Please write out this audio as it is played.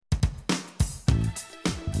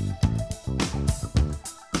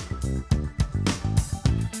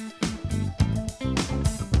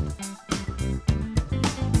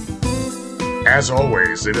As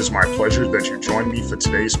always, it is my pleasure that you join me for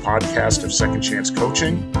today's podcast of Second Chance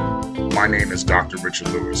Coaching. My name is Dr. Richard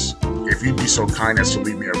Lewis. If you'd be so kind as to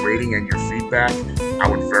leave me a rating and your feedback, I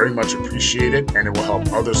would very much appreciate it, and it will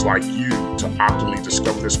help others like you to optimally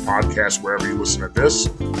discover this podcast wherever you listen to this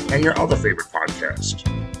and your other favorite podcast.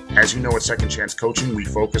 As you know, at Second Chance Coaching, we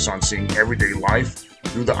focus on seeing everyday life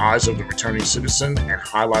through the eyes of the returning citizen and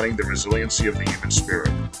highlighting the resiliency of the human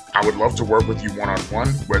spirit. I would love to work with you one-on-one,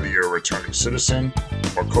 whether you're a returning citizen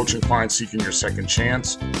or coaching client seeking your second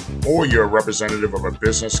chance, or you're a representative of a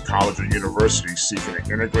business, college, or university seeking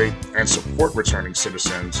to integrate and support returning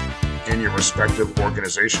citizens in your respective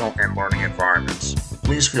organizational and learning environments.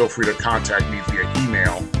 Please feel free to contact me via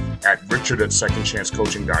email at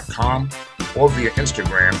richard@secondchancecoaching.com or via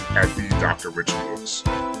Instagram at the Dr. Richard Lewis.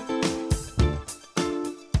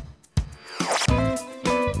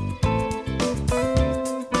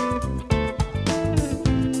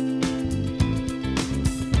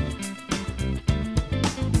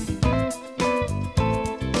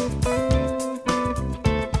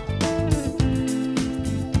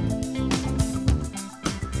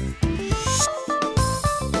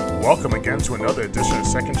 Welcome again to another edition of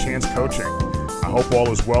Second Chance Coaching. I hope all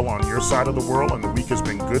is well on your side of the world and the week has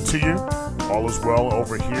been good to you. All is well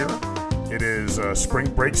over here. It is spring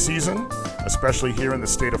break season, especially here in the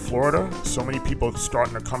state of Florida. So many people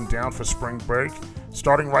starting to come down for spring break,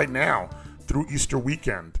 starting right now through Easter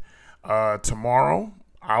weekend. Tomorrow,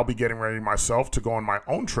 I'll be getting ready myself to go on my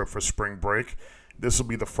own trip for spring break. This will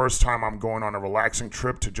be the first time I'm going on a relaxing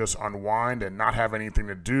trip to just unwind and not have anything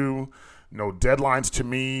to do. No deadlines to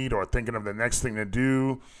meet or thinking of the next thing to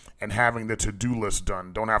do and having the to-do list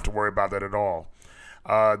done. Don't have to worry about that at all.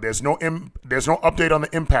 There's no update on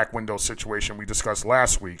the impact window situation we discussed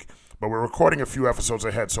last week, but we're recording a few episodes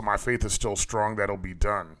ahead, so my faith is still strong that it'll be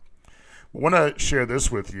done. I want to share this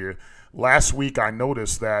with you. Last week I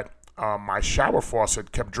noticed that my shower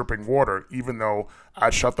faucet kept dripping water even though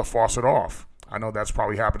I shut the faucet off. I know that's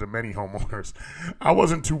probably happened to many homeowners. I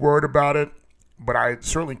wasn't too worried about it, but I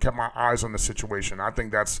certainly kept my eyes on the situation. I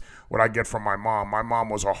think that's what I get from my mom. My mom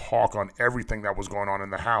was a hawk on everything that was going on in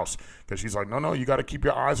the house because she's like, no, you got to keep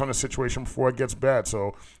your eyes on the situation before it gets bad,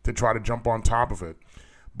 so to try to jump on top of it.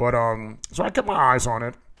 But so I kept my eyes on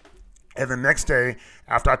it. And the next day,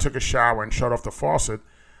 after I took a shower and shut off the faucet,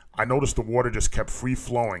 I noticed the water just kept free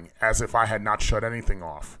flowing as if I had not shut anything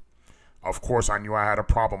off. Of course, I knew I had a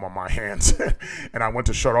problem on my hands, and I went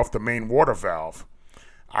to shut off the main water valve.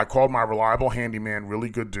 I called my reliable handyman, really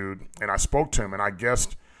good dude, and I spoke to him, and I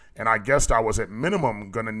guessed I was at minimum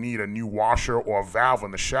going to need a new washer or a valve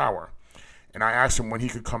in the shower. And I asked him when he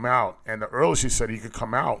could come out, and the earliest he said he could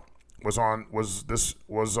come out was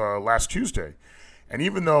last Tuesday. And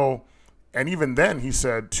even then he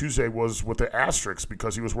said Tuesday was with the asterisk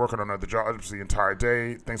because he was working on other jobs the entire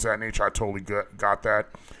day, things of that nature. I totally got that.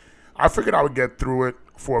 I figured I would get through it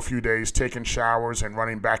for a few days, taking showers and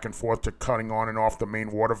running back and forth to cutting on and off the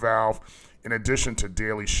main water valve, in addition to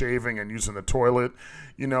daily shaving and using the toilet.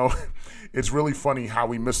 You know, it's really funny how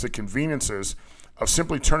we miss the conveniences of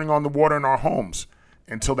simply turning on the water in our homes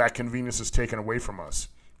until that convenience is taken away from us,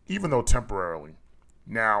 even though temporarily.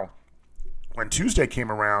 Now, when Tuesday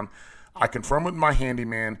came around, I confirmed with my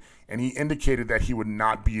handyman, and he indicated that he would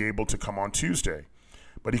not be able to come on Tuesday,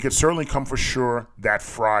 but he could certainly come for sure that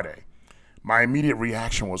Friday. My immediate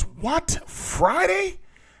reaction was, what? Friday?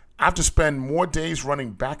 I have to spend more days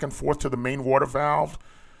running back and forth to the main water valve?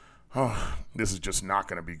 Oh, this is just not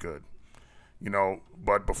going to be good. You know,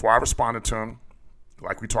 but before I responded to him,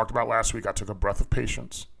 like we talked about last week, I took a breath of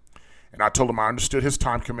patience. And I told him I understood his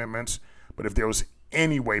time commitments, but if there was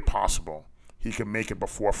any way possible he could make it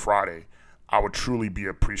before Friday, I would truly be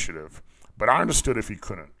appreciative. But I understood if he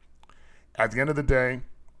couldn't. At the end of the day,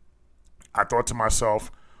 I thought to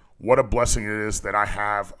myself, what a blessing it is that I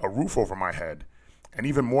have a roof over my head, and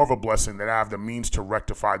even more of a blessing that I have the means to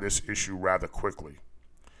rectify this issue rather quickly.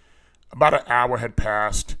 About an hour had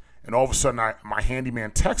passed, and all of a sudden my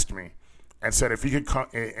handyman texted me and said if he could come,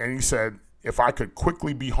 and he said if I could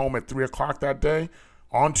quickly be home at 3 o'clock that day,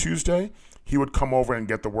 on Tuesday, he would come over and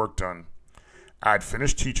get the work done. I had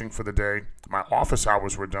finished teaching for the day, my office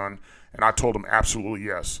hours were done, and I told him absolutely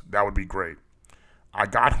yes, that would be great. I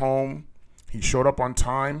got home, he showed up on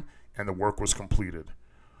time, and the work was completed.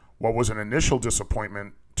 What was an initial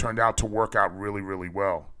disappointment turned out to work out really, really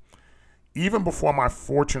well. Even before my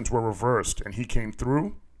fortunes were reversed and he came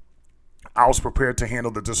through, I was prepared to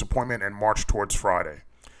handle the disappointment and march towards Friday.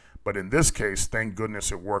 But in this case, thank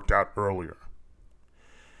goodness it worked out earlier.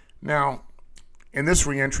 Now, in this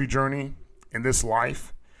reentry journey, in this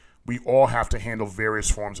life, we all have to handle various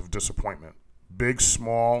forms of disappointment, big,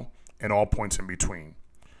 small, and all points in between.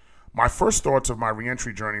 My first thoughts of my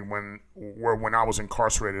reentry journey were when I was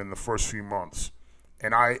incarcerated in the first few months,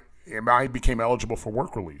 and I became eligible for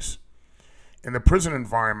work release. In the prison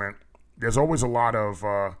environment, there's always a lot of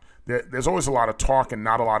talk and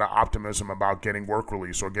not a lot of optimism about getting work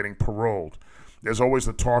release or getting paroled. There's always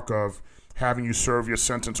the talk of having you serve your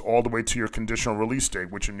sentence all the way to your conditional release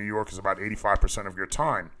date, which in New York is about 85% of your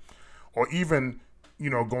time, or even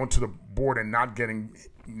going to the board and not getting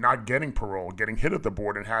parole, getting hit at the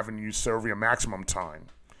board and having you serve your maximum time.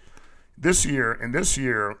 This year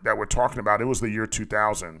that we're talking about, it was the year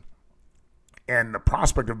 2000, and the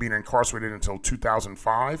prospect of being incarcerated until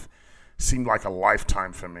 2005 seemed like a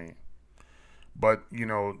lifetime for me. But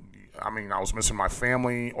I was missing my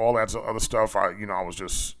family, all that other stuff. I was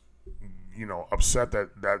just upset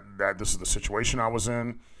that this is the situation I was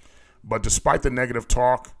in. But despite the negative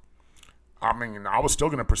talk, I was still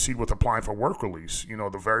going to proceed with applying for work release,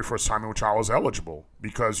 the very first time in which I was eligible.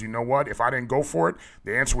 Because you know what? If I didn't go for it,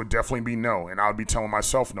 the answer would definitely be no. And I would be telling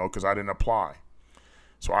myself no because I didn't apply.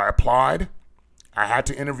 So I applied. I had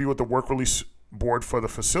to interview with the work release board for the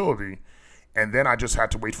facility. And then I just had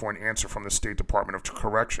to wait for an answer from the State Department of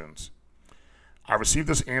Corrections. I received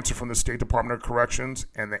this answer from the State Department of Corrections,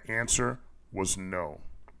 and the answer was no.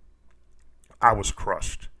 I was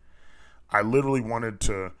crushed. I literally wanted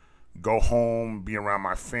to go home, be around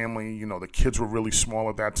my family. The kids were really small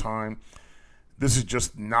at that time. This is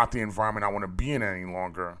just not the environment I want to be in any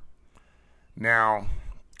longer. Now,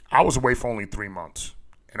 I was away for only 3 months.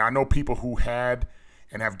 And I know people who had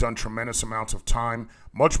and have done tremendous amounts of time,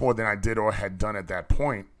 much more than I did or had done at that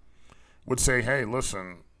point, would say, hey,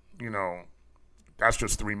 listen, that's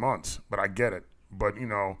just 3 months. But I get it. But, 3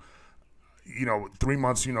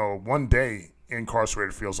 months, one day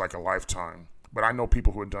incarcerated feels like a lifetime. But I know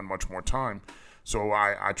people who had done much more time, so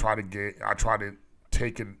I try to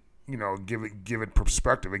take it, give it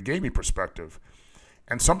perspective. It gave me perspective,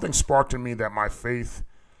 and something sparked in me that my faith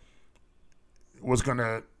was going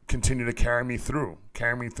to continue to carry me through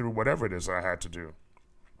whatever it is that I had to do.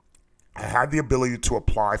 I had the ability to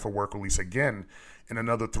apply for work release again in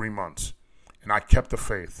another 3 months, and I kept the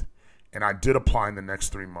faith, and I did apply in the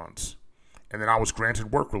next 3 months, and then I was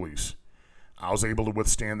granted work release. I was able to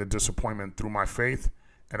withstand the disappointment through my faith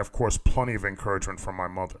and, of course, plenty of encouragement from my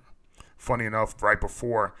mother. Funny enough, right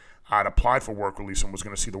before I'd applied for work release and was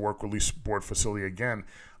going to see the work release board facility again,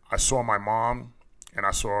 I saw my mom and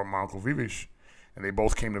I saw my Uncle Vivish, and they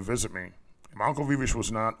both came to visit me. And my Uncle Vivish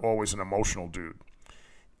was not always an emotional dude.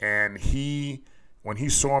 And when he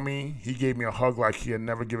saw me, he gave me a hug like he had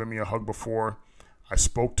never given me a hug before. I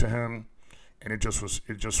spoke to him, and it just was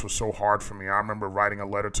so hard for me. I remember writing a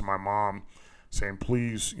letter to my mom saying,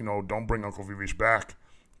 please, don't bring Uncle Vivish back,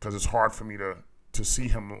 because it's hard for me to see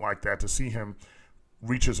him like that, to see him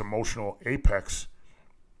reach his emotional apex.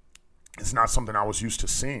 It's not something I was used to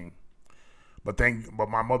seeing. But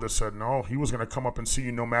my mother said, no, he was going to come up and see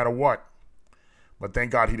you no matter what. But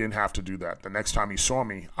thank God he didn't have to do that. The next time he saw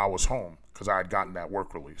me, I was home because I had gotten that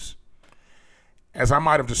work release. As I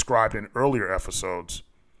might have described in earlier episodes,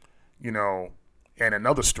 and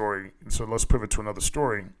another story, so let's pivot to another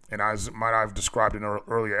story, and as might have described in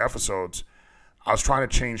earlier episodes, I was trying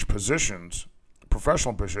to change positions,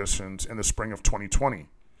 professional positions, in the spring of 2020,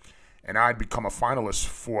 and I had become a finalist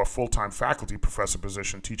for a full-time faculty professor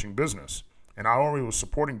position teaching business, and I already was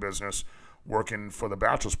supporting business, working for the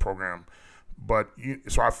bachelor's program,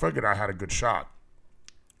 so I figured I had a good shot.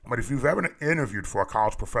 But if you've ever interviewed for a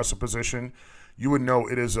college professor position, you would know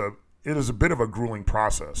it is a bit of a grueling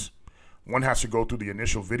process. One has to go through the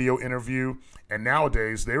initial video interview, and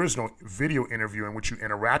nowadays there is no video interview in which you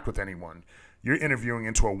interact with anyone. You're interviewing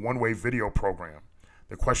into a one-way video program.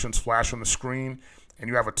 The questions flash on the screen, and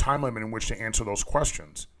you have a time limit in which to answer those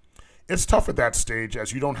questions. It's tough at that stage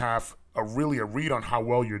as you don't have a read on how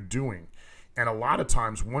well you're doing. And a lot of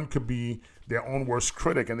times one could be their own worst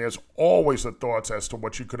critic, and there's always the thoughts as to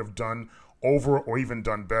what you could have done over or even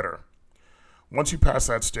done better. Once you pass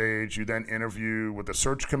that stage, you then interview with the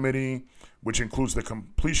search committee, which includes the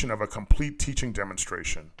completion of a complete teaching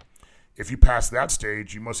demonstration. If you pass that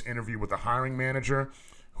stage, you must interview with the hiring manager,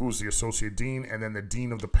 who's the associate dean, and then the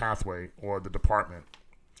dean of the pathway or the department.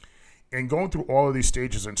 And going through all of these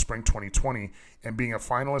stages in spring 2020 and being a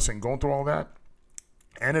finalist and going through all that,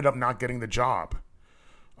 I ended up not getting the job.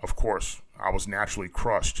 Of course, I was naturally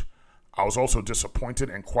crushed. I was also disappointed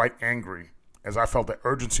and quite angry, as I felt the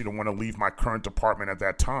urgency to want to leave my current department at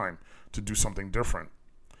that time to do something different.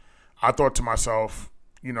 I thought to myself,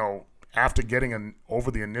 after getting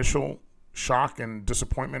over the initial shock and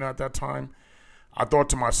disappointment at that time, I thought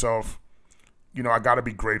to myself, I got to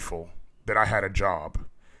be grateful that I had a job.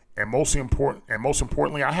 And most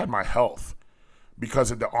importantly, I had my health.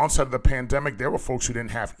 Because at the onset of the pandemic, there were folks who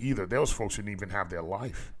didn't have either. There was folks who didn't even have their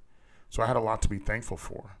life. So I had a lot to be thankful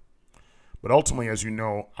for. But ultimately, as you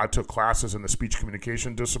know, I took classes in the speech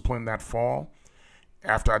communication discipline that fall.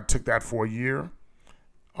 After I took that for a year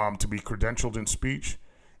to be credentialed in speech.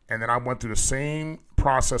 And then I went through the same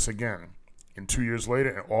process again and 2 years later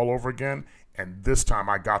and all over again. And this time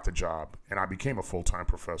I got the job and I became a full-time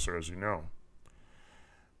professor, as you know.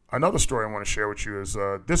 Another story I want to share with you is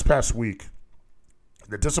this past week,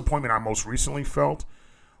 the disappointment I most recently felt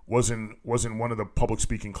was in one of the public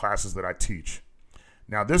speaking classes that I teach.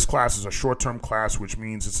 Now, this class is a short-term class, which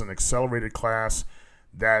means it's an accelerated class,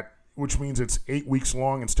 which means it's 8 weeks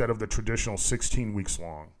long instead of the traditional 16 weeks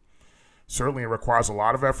long. Certainly, it requires a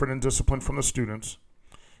lot of effort and discipline from the students,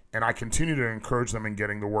 and I continue to encourage them in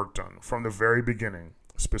getting the work done from the very beginning,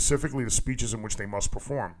 specifically the speeches in which they must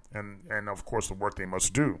perform, and of course, the work they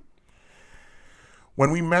must do.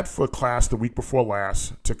 When we met for class the week before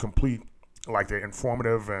last to complete like their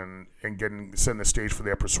informative and setting the stage for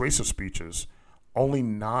their persuasive speeches, only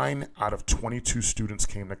 9 out of 22 students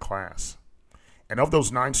came to class. And of those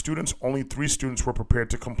 9 students, only 3 students were prepared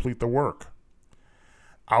to complete the work.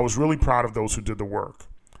 I was really proud of those who did the work,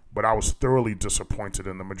 but I was thoroughly disappointed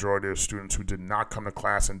in the majority of students who did not come to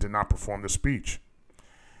class and did not perform the speech.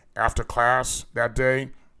 After class that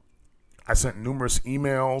day, I sent numerous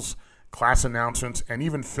emails, class announcements, and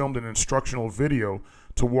even filmed an instructional video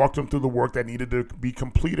to walk them through the work that needed to be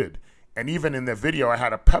completed. And even in the video, I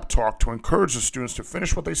had a pep talk to encourage the students to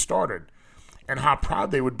finish what they started and how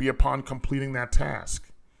proud they would be upon completing that task.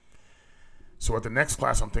 So at the next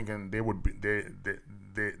class, I'm thinking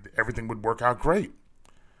everything would work out great.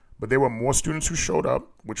 But there were more students who showed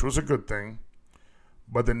up, which was a good thing.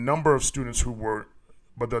 But the number of students who were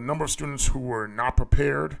not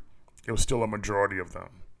prepared, it was still a majority of them.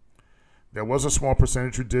 There was a small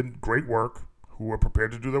percentage who did great work, who were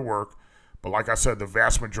prepared to do the work, but like I said, the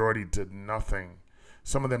vast majority did nothing.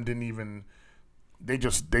 Some of them didn't even, they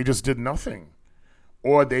just did nothing.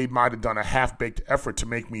 Or they might have done a half-baked effort to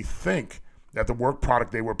make me think that the work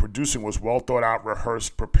product they were producing was well thought out,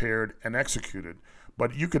 rehearsed, prepared, and executed.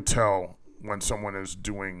 But you could tell when someone is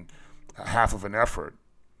doing half of an effort.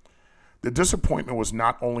 The disappointment was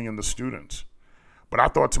not only in the students, but I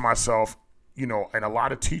thought to myself, and a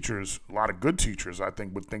lot of teachers, a lot of good teachers, I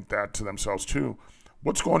think, would think that to themselves too.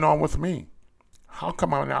 What's going on with me? How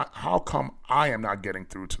come I am not getting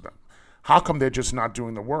through to them? How come they're just not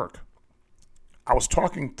doing the work? I was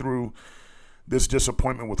talking through this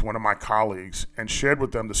disappointment with one of my colleagues and shared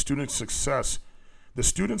with them the student's success. The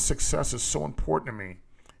student's success is so important to me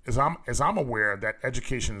as I'm aware that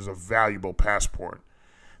education is a valuable passport.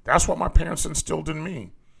 That's what my parents instilled in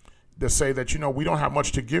me. They say that, we don't have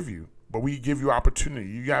much to give you, but we give you opportunity.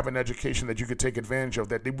 You have an education that you could take advantage of,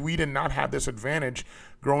 that we did not have this advantage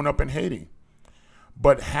growing up in Haiti.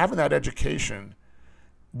 But having that education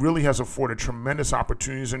really has afforded tremendous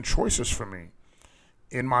opportunities and choices for me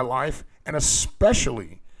in my life, and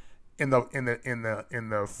especially in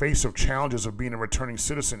the face of challenges of being a returning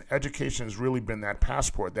citizen. Education has really been that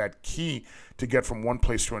passport, that key to get from one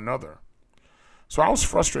place to another. So I was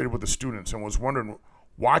frustrated with the students and was wondering,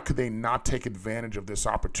 why could they not take advantage of this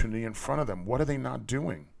opportunity in front of them? What are they not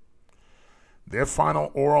doing? Their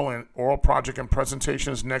final oral project and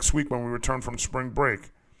presentation is next week when we return from spring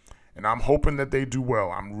break. And I'm hoping that they do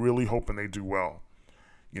well. I'm really hoping they do well.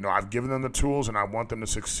 I've given them the tools and I want them to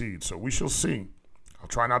succeed. So we shall see. I'll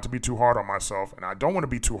try not to be too hard on myself, and I don't want to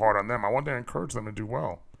be too hard on them. I want to encourage them to do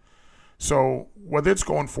well. So whether it's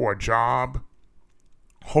going for a job,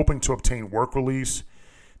 hoping to obtain work release,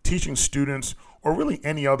 teaching students, or really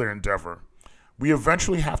any other endeavor, we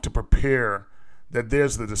eventually have to prepare that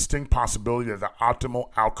there's the distinct possibility that the optimal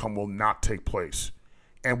outcome will not take place,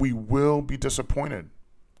 and we will be disappointed.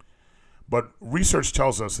 But research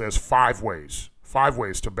tells us there's 5 ways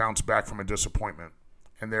to bounce back from a disappointment,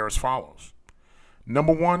 and they're as follows.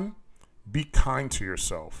 Number 1, be kind to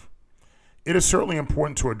yourself. It is certainly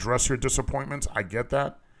important to address your disappointments, I get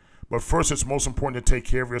that, but first it's most important to take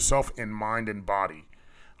care of yourself in mind and body.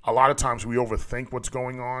 A lot of times we overthink what's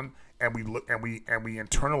going on, and we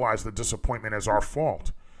internalize the disappointment as our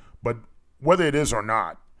fault. But whether it is or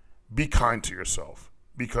not, be kind to yourself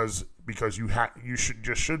because you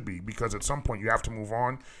should be, because at some point you have to move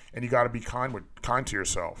on, and you got to be kind to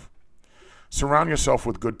yourself. Surround yourself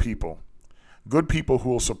with good people who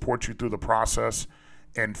will support you through the process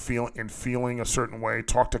and feeling a certain way.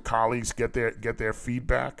 Talk to colleagues, get their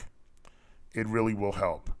feedback. It really will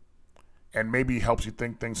help, and maybe helps you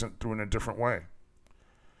think things through in a different way.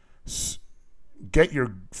 Get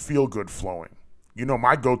your feel good flowing.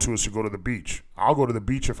 My go-to is to go to the beach. I'll go to the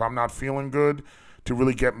beach if I'm not feeling good to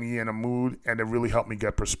really get me in a mood and to really help me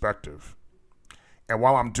get perspective. And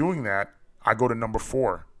while I'm doing that, I go to number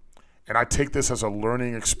 4. And I take this as a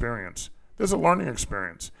learning experience. There's a learning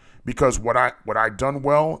experience because what I done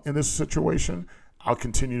well in this situation, I'll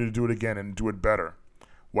continue to do it again and do it better.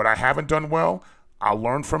 What I haven't done well, I'll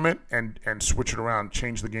learn from it and switch it around,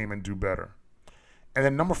 change the game and do better. And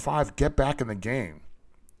then number 5, get back in the game.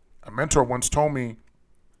 A mentor once told me,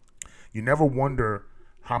 you never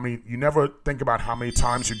think about how many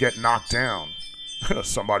times you get knocked down.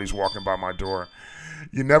 Somebody's walking by my door.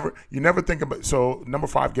 You never think about, so number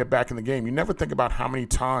 5, get back in the game. You never think about how many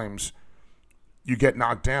times you get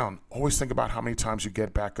knocked down. Always think about how many times you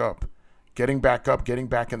get back up. Getting back up, getting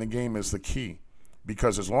back in the game is the key.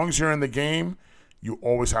 Because as long as you're in the game, you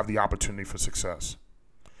always have the opportunity for success.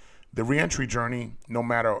 The reentry journey, no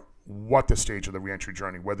matter what the stage of the reentry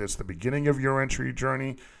journey, whether it's the beginning of your entry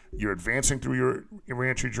journey, you're advancing through your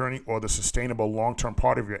reentry journey, or the sustainable long-term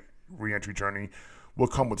part of your reentry journey, will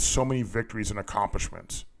come with so many victories and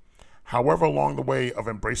accomplishments. However, along the way of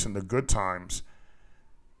embracing the good times,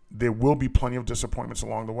 there will be plenty of disappointments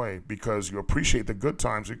along the way because you appreciate the good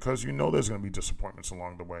times because you know there's going to be disappointments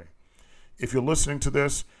along the way. If you're listening to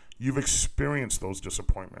this, you've experienced those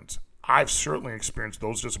disappointments. I've certainly experienced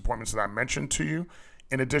those disappointments that I mentioned to you,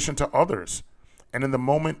 in addition to others. And in the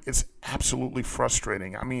moment, it's absolutely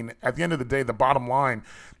frustrating. I mean, at the end of the day, the bottom line,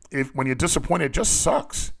 when you're disappointed, it just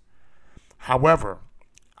sucks. However,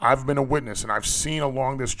 I've been a witness and I've seen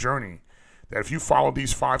along this journey that if you follow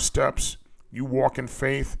these 5 steps, you walk in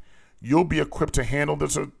faith, you'll be equipped to handle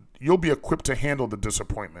this. You'll be equipped to handle the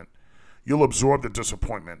disappointment. You'll absorb the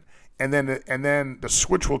disappointment. And then the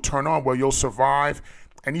switch will turn on where you'll survive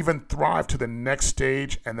and even thrive to the next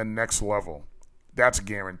stage and the next level. That's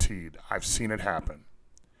guaranteed. I've seen it happen.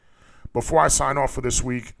 Before I sign off for this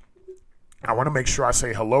week, I want to make sure I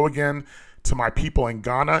say hello again to my people in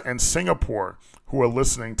Ghana and Singapore who are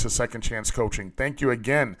listening to Second Chance Coaching. Thank you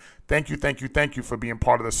again. Thank you for being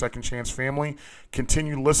part of the Second Chance family.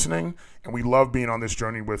 Continue listening, and we love being on this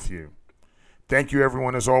journey with you. Thank you,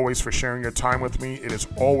 everyone, as always, for sharing your time with me. It is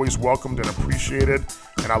always welcomed and appreciated,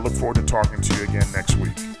 and I look forward to talking to you again next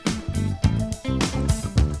week.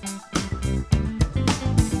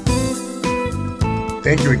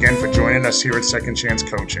 Thank you again for joining us here at Second Chance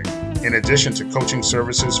Coaching. In addition to coaching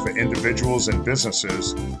services for individuals and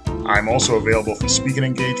businesses, I'm also available for speaking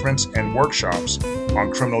engagements and workshops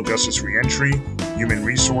on criminal justice reentry, human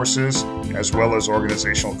resources, as well as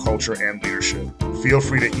organizational culture and leadership. Feel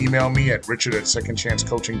free to email me at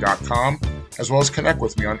richard@secondchancecoaching.com, as well as connect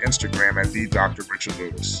with me on Instagram at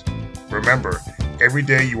 @DrRichardLewis. Remember, every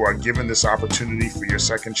day you are given this opportunity for your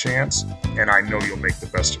second chance, and I know you'll make the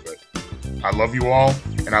best of it. I love you all,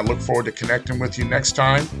 and I look forward to connecting with you next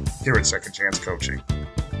time here at Second Chance Coaching.